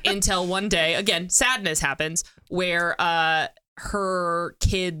weirdo. Until one day, again, sadness happens, where her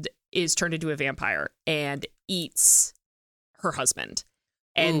kid is turned into a vampire and eats her husband.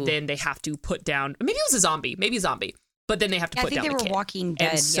 And then they have to put down, maybe it was a zombie, but then they have to I put think down they the were kid. Walking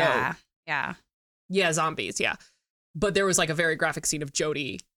Dead. And so- Yeah. Yeah, zombies, yeah. But there was like a very graphic scene of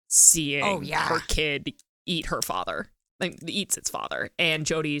Jody seeing her kid eat her father. Like, eats its father. And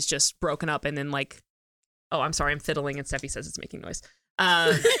Jody's just broken up and then like, oh, I'm sorry, I'm fiddling and Steffi says it's making noise.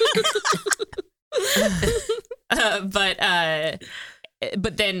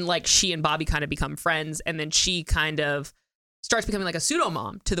 But then like she and Bobby kind of become friends, and then she kind of starts becoming like a pseudo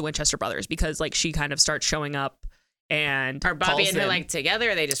mom to the Winchester brothers because like she kind of starts showing up. And Are Bobby calls and her them. like together,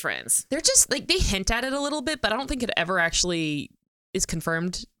 or are they just friends? They're just like, they hint at it a little bit, but I don't think it ever actually is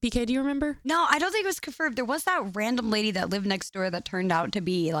confirmed. PK, do you remember? No, I don't think it was confirmed. There was that random lady that lived next door that turned out to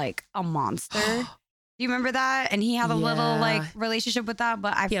be like a monster. Do you remember that? And he had a little like relationship with that,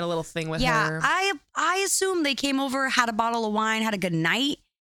 but He had a little thing with yeah, her. I assume they came over, had a bottle of wine, had a good night,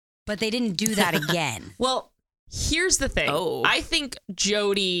 but they didn't do that again. Well, here's the thing. Oh. I think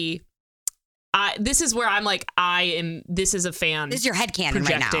Jody, this is where I'm like, this is a fan. This is your headcanon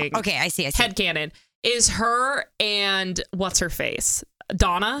right projecting. now. Okay, I see. Headcanon is her and what's her face?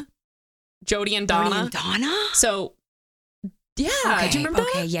 Donna? Jody and Donna? Jody and Donna? So, yeah. Okay, Do you remember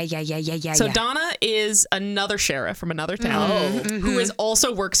okay, that? yeah. So Donna is another sheriff from another town who is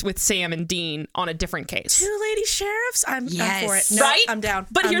also works with Sam and Dean on a different case. Two lady sheriffs? I'm for it. Yes. No, Right? I'm down.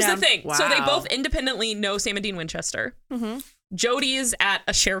 But I'm here's down. the thing. So they Wow. both independently know Sam and Dean Winchester. Mm-hmm. Jody is at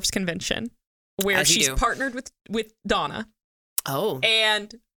a sheriff's convention where As you she's do. partnered with Donna. Oh.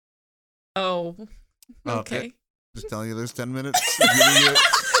 And okay. Just telling you there's 10 minutes.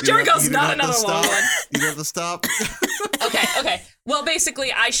 You Joey goes, didn't not have to another long stop. one. You didn't have to stop. Okay. Well,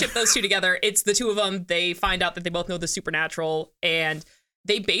 basically, I ship those two together. It's the two of them. They find out that they both know the supernatural, and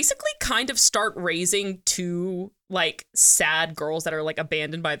they basically kind of start raising two like sad girls that are like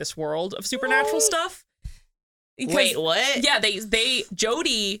abandoned by this world of supernatural stuff. Because- Wait, what? Yeah,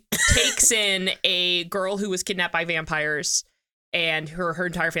 Jody takes in a girl who was kidnapped by vampires, and her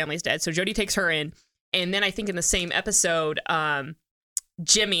entire family's dead. So Jody takes her in, and then I think in the same episode,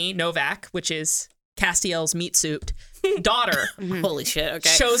 Jimmy Novak, which is Castiel's meat suit daughter, Holy shit. Okay.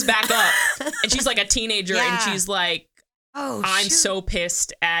 shows back up, and she's like a teenager, and Yeah. she's like, Oh, I'm shoot. so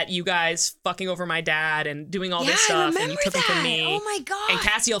pissed at you guys fucking over my dad and doing all this I stuff, and you remember took him from that. me. Oh my god. And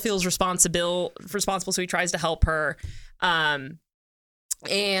Castiel feels responsible, so he tries to help her.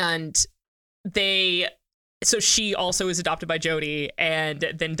 So she also is adopted by Jody, and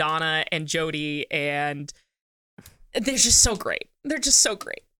then Donna and Jody, and they're just so great. They're just so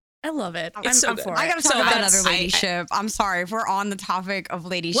great. I love it. It's so I'm good. for I it. gotta talk So about that's- another lady ship. I'm sorry if we're on the topic of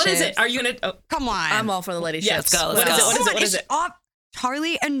lady What ships. is it? Are you gonna? Oh, Come on. I'm all for the lady yeah, ships. let's go, What is let's it? go. What is it? What is it?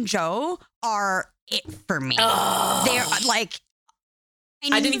 Charlie and Joe are it for me. They're like,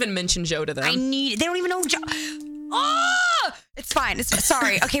 I didn't even mention Joe to them. they don't even know Joe. Oh, it's fine.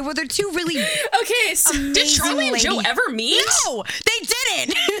 Sorry. Okay, well, they're two really Okay, so Did Charlie and Joe ever meet? No, they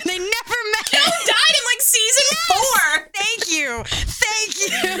didn't. They never met. Joe died in like season 4. Thank you.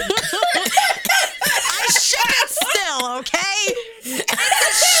 I ship it still, okay? It's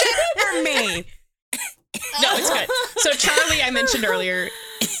a ship for me. No, it's good. So Charlie, I mentioned earlier,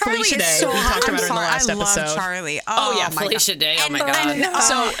 Felicia Day. So we talked about her in the last I episode. love Charlie. Oh, yeah, my Felicia Day. Oh, my God. God. And,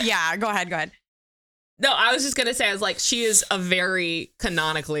 So- yeah, go ahead. No, I was just gonna say, I was like, she is a very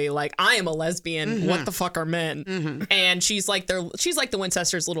canonically like, I am a lesbian. What the fuck are men? And she's like the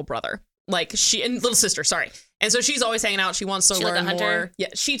Winchester's little brother, like little sister. Sorry. And so she's always hanging out. She wants to She like learn a hunter? more. Yeah,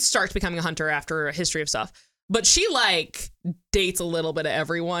 she starts becoming a hunter after a history of stuff. But she like dates a little bit of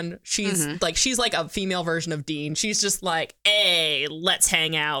everyone. She's like a female version of Dean. She's just like, hey, let's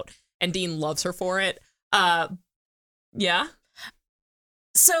hang out. And Dean loves her for it. Yeah.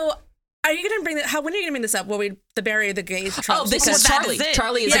 So, are you gonna bring that? When are you gonna bring this up? The bury the gays. Oh, this is that Charlie. is it.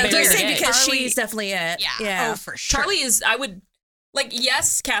 Charlie is Yeah, a they're very saying gay. because Charlie- she's definitely it. Yeah. Oh, for sure. Charlie is, I would, like,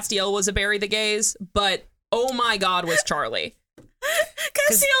 yes, Castiel was a bury the gays, but oh my God, was Charlie.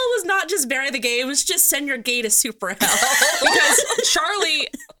 Castiel was not just bury the gay; it was just send your gay to super hell. Because Charlie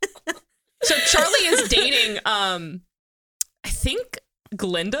is dating, I think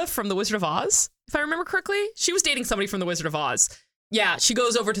Glinda from The Wizard of Oz, if I remember correctly. She was dating somebody from The Wizard of Oz. Yeah, she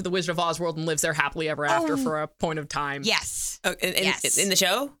goes over to the Wizard of Oz world and lives there happily ever after for a point of time. Yes. Oh, Yes. in the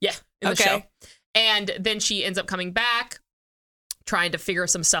show? Yeah, in the Okay. show. And then she ends up coming back, trying to figure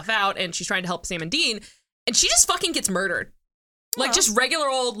some stuff out, and she's trying to help Sam and Dean, and she just fucking gets murdered. Like, just regular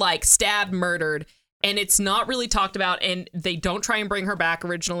old, like, stabbed, murdered, and it's not really talked about, and they don't try and bring her back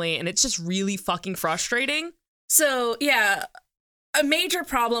originally, and it's just really fucking frustrating. So yeah, a major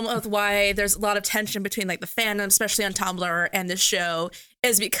problem with why there's a lot of tension between like the fandom, especially on Tumblr and the show,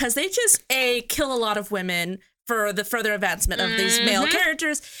 is because they just kill a lot of women for the further advancement of these male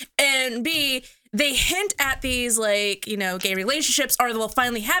characters, and B, they hint at these like, you know, gay relationships, or they'll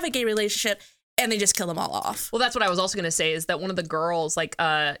finally have a gay relationship and they just kill them all off. Well, that's what I was also going to say, is that one of the girls, like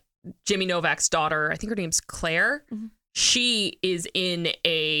Jimmy Novak's daughter, I think her name's Claire, she is in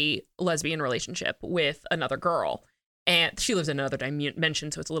a lesbian relationship with another girl. And she lives in another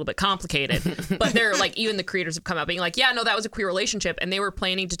dimension, so it's a little bit complicated. But they're like, even the creators have come out being like, yeah, no, that was a queer relationship. And they were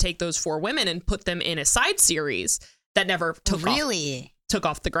planning to take those 4 women and put them in a side series that never took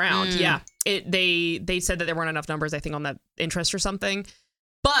off the ground. Yeah. They said that there weren't enough numbers, I think, on that interest or something.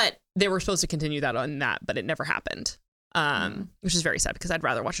 But they were supposed to continue that on that, but it never happened. Which is very sad, because I'd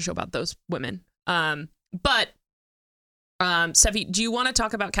rather watch a show about those women. But Steffi, do you want to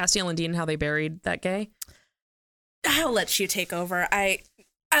talk about Castiel and Dean and how they buried that gay? I'll let you take over.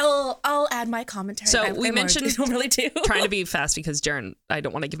 I'll add my commentary. So we mentioned normally do. trying to be fast, because Jaren, I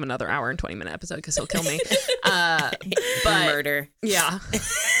don't want to give him another hour and 20-minute episode because he'll kill me. But Murder. yeah.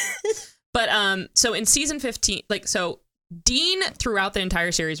 But so in season 15, like, so Dean throughout the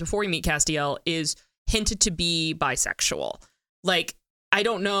entire series before we meet Castiel is hinted to be bisexual. Like, I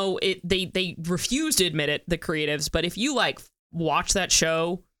don't know, they refuse to admit it, the creatives, but if you like watch that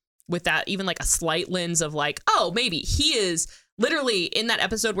show with that even like a slight lens of like, oh, maybe he is literally in that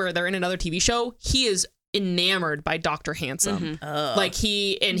episode where they're in another TV show, he is enamored by Dr. Handsome. Like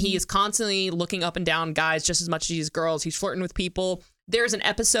he is constantly looking up and down guys just as much as he's girls. He's flirting with people. There's an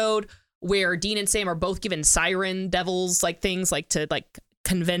episode where Dean and Sam are both given siren devils, like things like to like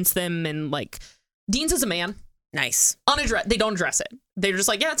convince them, and like Dean's is a man. Nice. They don't address it. They're just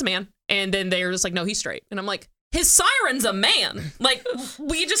like, yeah, it's a man. And then they're just like, no, he's straight. And I'm like, his siren's a man. Like,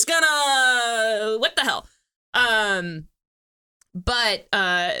 we just gonna, what the hell? But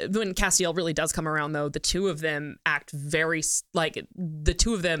when Castiel really does come around, though, the two of them act very, like, the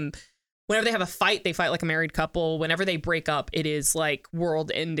two of them, whenever they have a fight, they fight like a married couple. Whenever they break up, it is like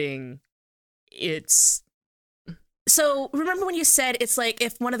world ending. So remember when you said it's like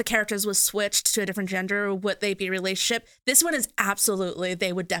if one of the characters was switched to a different gender, would they be a relationship? This one is absolutely,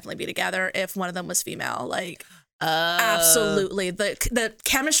 they would definitely be together if one of them was female. Like, absolutely. The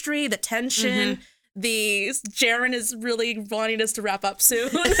chemistry, the tension, Jaren is really wanting us to wrap up soon.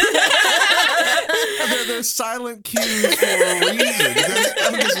 They're silent cues for a reason.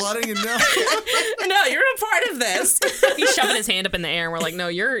 I'm just letting you know. No, you're a part of this. He's shoving his hand up in the air, and we're like, no,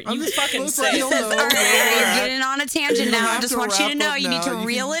 you fucking say. All right, you're getting on a tangent now. I just want you to know you need to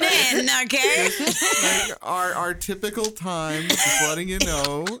reel it in, okay? Like our typical time, just letting you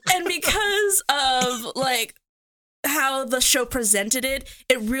know. And because of like how the show presented it,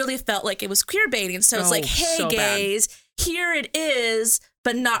 it really felt like it was queer baiting. So it's like, hey, so bad. gays, here it is,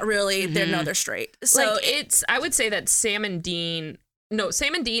 but not really. They're straight. So like I would say that Sam and Dean,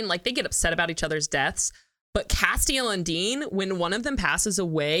 like they get upset about each other's deaths, but Castiel and Dean, when one of them passes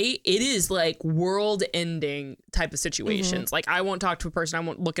away, it is like world ending type of situations. Like I won't talk to a person, I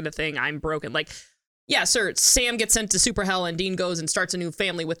won't look at a thing, I'm broken. Like, yeah, sir, Sam gets sent to super hell and Dean goes and starts a new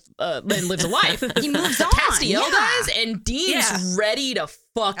family with and lives a life. He moves on. Castiel does, and Dean's ready to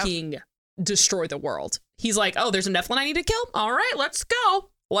fucking destroy the world. He's like, oh, there's a Nephilim I need to kill? All right, let's go.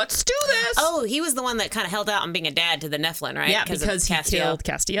 Let's do this. Oh, he was the one that kind of held out on being a dad to the Nephilim, right? Yeah, because he killed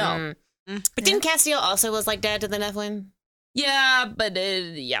Castiel. But didn't Castiel also was like dad to the Nephilim? Yeah, but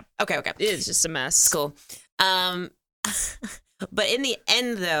yeah. Okay. It's just a mess. Cool. But in the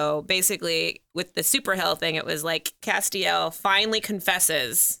end, though, basically with the super hell thing, it was like Castiel finally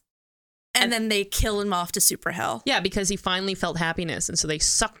confesses. And then they kill him off to super hell. Yeah, because he finally felt happiness, and so they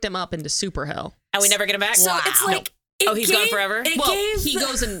sucked him up into super hell. And we never get him back? So it's like... He's gone forever? He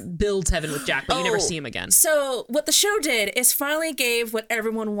goes and builds heaven with Jack, but you never see him again. So what the show did is finally gave what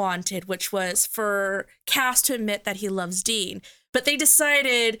everyone wanted, which was for Cass to admit that he loves Dean. But they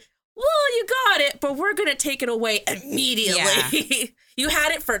decided, well, you got it, but we're going to take it away immediately. Yeah. You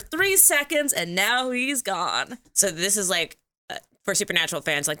had it for 3 seconds, and now he's gone. So this is like, for Supernatural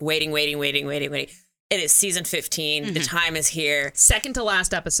fans, like waiting. It is season 15. The time is here. Second to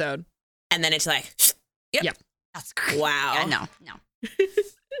last episode. And then it's like, yep. That's great. Wow. Yeah, no.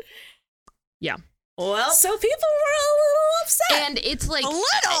 Yeah. Well, so people were a little upset. And it's like... A little.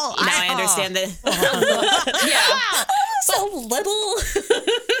 Now I understand that. Yeah. So little.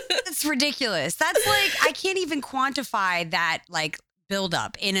 It's ridiculous. That's like, I can't even quantify that, like, build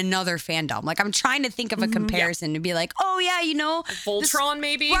up in another fandom. Like, I'm trying to think of a comparison to be like, oh, yeah, you know. Voltron,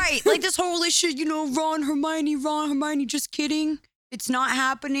 maybe? Right. Like, this whole relationship, you know, Ron, Hermione, just kidding. It's not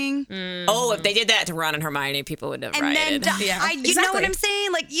happening. Oh, if they did that to Ron and Hermione, people would have rioted. Then, you know what I'm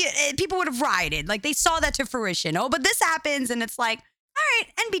saying? Like, people would have rioted. Like, they saw that to fruition. Oh, but this happens, and it's like, all right,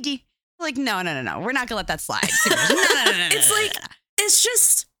 NBD. Like, no. We're not gonna let that slide. No. It's like, it's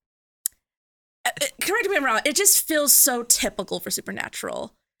just, correct me if I'm wrong, it just feels so typical for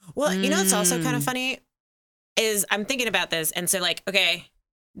Supernatural. Well, you know what's also kind of funny is I'm thinking about this, and so like, okay,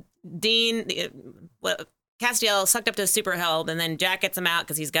 Dean, Castiel sucked up to super help, and then Jack gets him out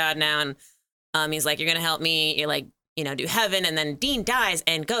because he's God now, and he's like, you're gonna help me, you're like, you know, do heaven, and then Dean dies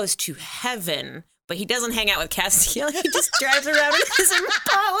and goes to heaven, but he doesn't hang out with Castiel. He just drives around in his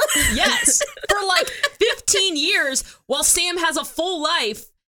Impala. Yes, for like 15 years while Sam has a full life,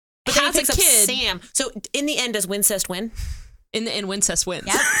 but has then he picks a kid. Up Sam. So in the end, does Wincest win? In the end, Wincest wins.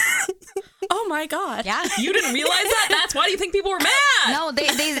 Yep. Oh my God. Yeah. You didn't realize that? That's why do you think people were mad? No,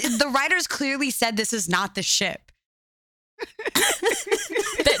 the writers clearly said this is not the ship. Do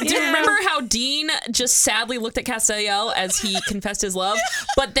you remember how Dean just sadly looked at Castiel as he confessed his love?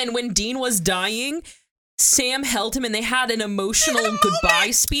 But then when Dean was dying, Sam held him and they had an emotional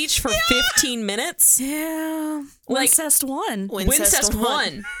goodbye speech for 15 minutes. Yeah. Like, Wincest won. Wincest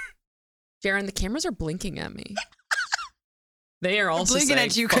won. Jaren, the cameras are blinking at me. They are also blinking saying,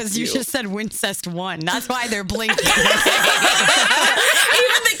 at you because you just said Wincest won. That's why they're blinking. Even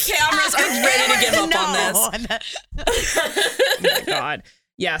the cameras are ready to give up on this. Oh my God.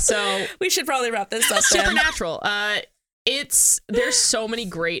 Yeah, so we should probably wrap this up. Supernatural. There's so many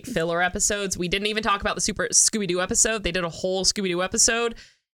great filler episodes. We didn't even talk about the Super Scooby-Doo episode. They did a whole Scooby-Doo episode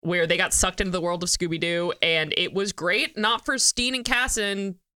where they got sucked into the world of Scooby-Doo, and it was great. Not for Steen and Cass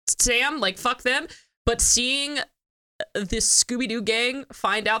and Sam, like fuck them, but seeing this Scooby-Doo gang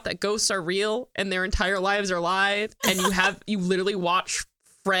find out that ghosts are real and their entire lives are live, and you literally watch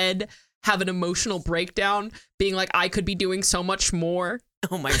Fred have an emotional breakdown being like, I could be doing so much more.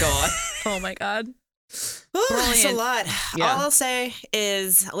 Oh my God. Oh my God. That's a lot. Yeah. All I'll say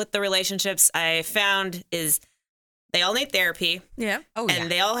is with the relationships I found is they all need therapy. Yeah. Oh, and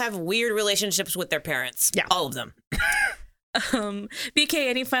they all have weird relationships with their parents. Yeah. All of them. BK,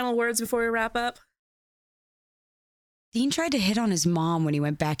 any final words before we wrap up? Dean tried to hit on his mom when he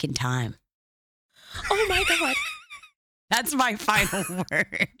went back in time. Oh my God. That's my final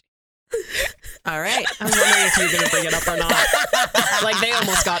word. All right. I was wondering if you were going to bring it up or not. Like, they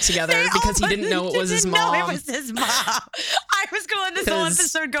almost got together because he didn't know it was his mom. No, it was his mom. I was going to let this whole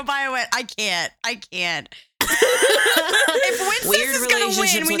episode go by. I went, I can't. If Wincest is going to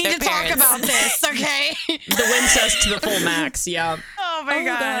win, we need to talk about this, okay? The Wincest to the full max, yeah. Oh my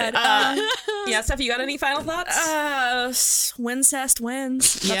God. Yeah, Steph, you got any final thoughts? Wincest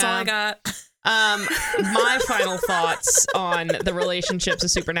wins. That's all I got. My final thoughts on the relationships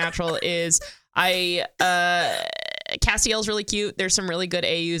of Supernatural is Castiel's really cute. There's some really good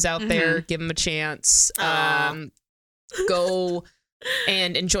AUs out there. Give him a chance. Go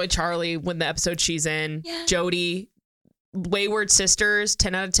and enjoy Charlie when the episode she's in. Yeah. Jodie, Wayward Sisters,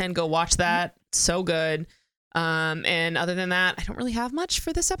 10 out of 10. Go watch that. So good. And other than that, I don't really have much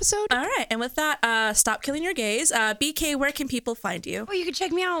for this episode. All right. And with that, stop killing your gays. BK, where can people find you? Oh, you can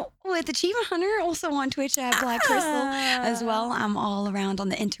check me out with Achievement Hunter, also on Twitch at Black Crystal as well. I'm all around on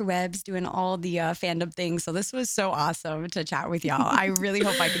the interwebs doing all the fandom things. So this was so awesome to chat with y'all. I really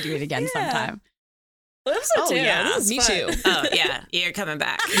hope I could do it again sometime. Well, episode 2. yeah. This is Me fun. too. Oh yeah, you're coming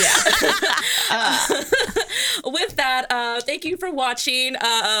back. With that, thank you for watching.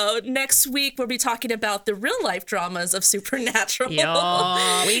 Next week, we'll be talking about the real life dramas of Supernatural.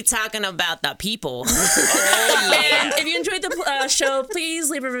 We talking about the people. And if you enjoyed the show,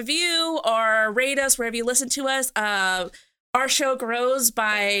 please leave a review or rate us wherever you listen to us. Our show grows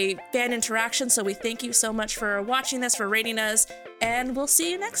by fan interaction, so we thank you so much for watching this, for rating us, and we'll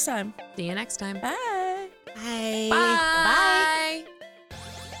see you next time. See you next time. Bye. Bye. Bye.